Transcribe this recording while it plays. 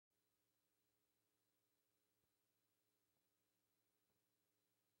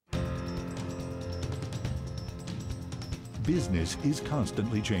business is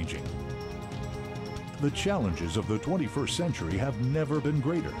constantly changing. The challenges of the 21st century have never been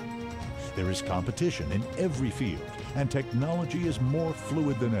greater. There is competition in every field, and technology is more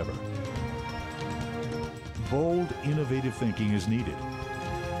fluid than ever. Bold, innovative thinking is needed.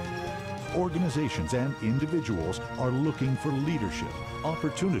 Organizations and individuals are looking for leadership,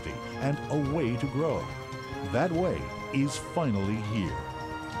 opportunity, and a way to grow. That way is finally here.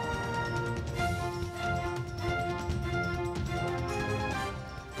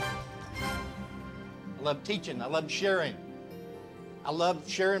 I love teaching. I love sharing. I love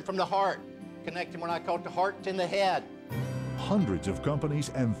sharing from the heart, connecting what I call the heart to the head. Hundreds of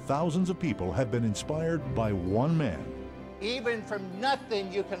companies and thousands of people have been inspired by one man. Even from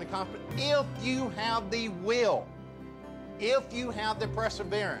nothing you can accomplish if you have the will, if you have the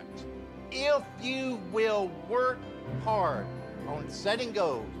perseverance, if you will work hard on setting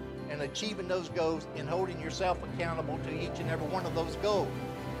goals and achieving those goals and holding yourself accountable to each and every one of those goals.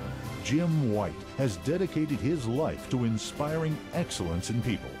 Jim White has dedicated his life to inspiring excellence in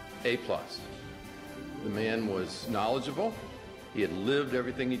people. A+. The man was knowledgeable. He had lived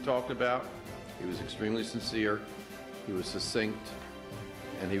everything he talked about. He was extremely sincere. He was succinct,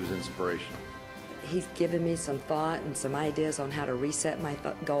 and he was inspirational. He's given me some thought and some ideas on how to reset my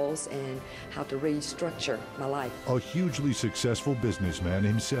goals and how to restructure my life. A hugely successful businessman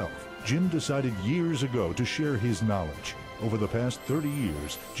himself, Jim decided years ago to share his knowledge. Over the past 30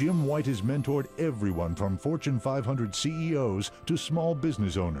 years, Jim White has mentored everyone from Fortune 500 CEOs to small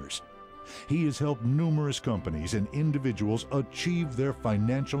business owners. He has helped numerous companies and individuals achieve their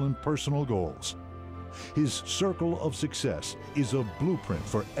financial and personal goals. His circle of success is a blueprint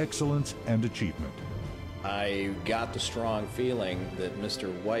for excellence and achievement. I got the strong feeling that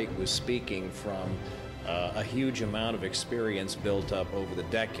Mr. White was speaking from a huge amount of experience built up over the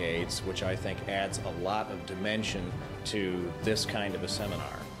decades, which I think adds a lot of dimension to this kind of a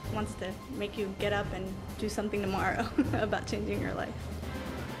seminar. Wants to make you get up and do something tomorrow about changing your life.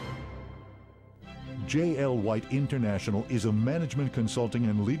 J.L. White International is a management consulting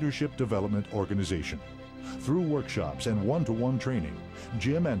and leadership development organization. Through workshops and one-to-one training,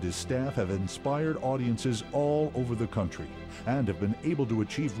 Jim and his staff have inspired audiences all over the country and have been able to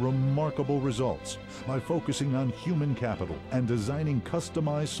achieve remarkable results by focusing on human capital and designing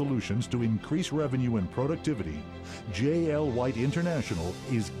customized solutions to increase revenue and productivity. J.L. White International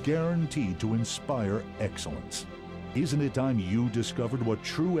is guaranteed to inspire excellence. Isn't it time you discovered what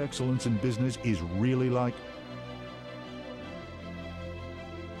true excellence in business is really like?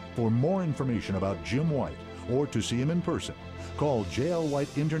 For more information about Jim White or to see him in person, call J.L. White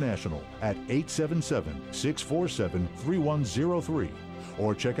International at 877-647-3103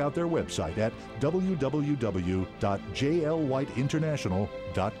 or check out their website at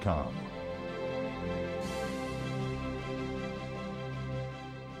www.jlwhiteinternational.com.